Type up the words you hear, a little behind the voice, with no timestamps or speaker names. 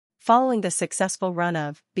Following the successful run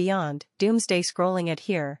of Beyond, Doomsday Scrolling at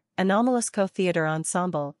Here, AnomalousCo Theatre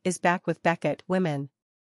Ensemble is back with Beckett.Women.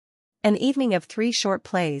 An evening of 3 short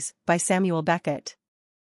plays by Samuel Beckett.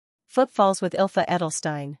 Footfalls with Ilfa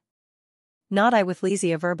Edelstein. Not I with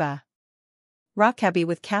Lizia Verba. Rockaby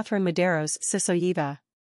with Catherine Medeiros Sisoyeva.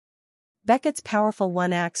 Beckett's powerful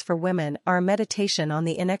one-acts for women are a meditation on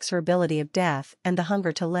the inexorability of death and the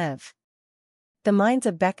hunger to live. The minds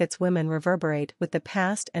of Beckett's women reverberate with the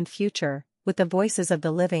past and future, with the voices of the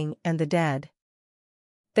living and the dead.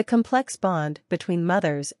 The complex bond between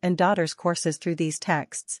mothers and daughters courses through these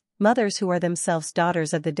texts, mothers who are themselves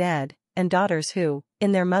daughters of the dead, and daughters who,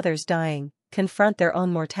 in their mothers dying, confront their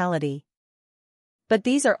own mortality. But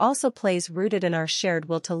these are also plays rooted in our shared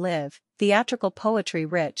will to live, theatrical poetry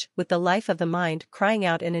rich with the life of the mind crying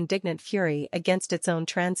out in indignant fury against its own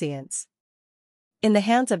transience. In the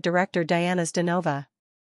hands of director Diana Zdanova.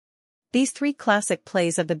 These 3 classic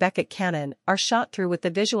plays of the Beckett canon are shot through with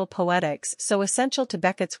the visual poetics so essential to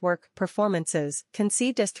Beckett's work, performances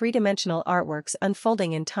conceived as 3-dimensional artworks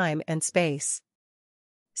unfolding in time and space.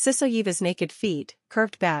 Sisoyeva's naked feet,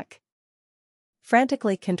 curved back,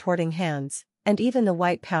 frantically contorting hands, and even the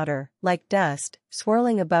white powder, like dust,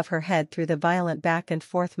 swirling above her head through the violent back and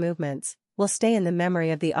forth movements, will stay in the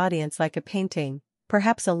memory of the audience like a painting,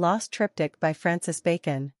 perhaps a lost triptych by Francis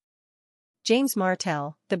Bacon. James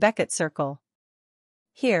Martell, The Beckett Circle.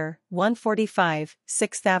 Here, 145,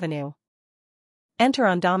 6th Avenue. Enter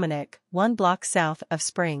on Dominic, 1 block south of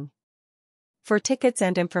Spring. For tickets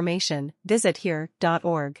and information, visit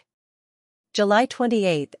here.org. July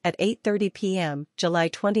 28th at 8:30 p.m., July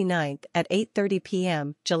 29th at 8:30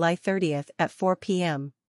 p.m., July 30th at 4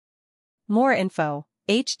 p.m. More info,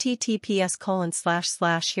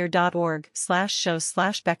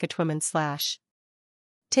 https://here.org/shows/Beckett.Women/.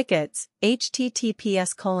 Tickets,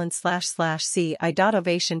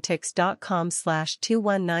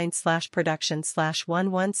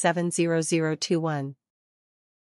 https://ci.ovationtix.com/219/production/11700021.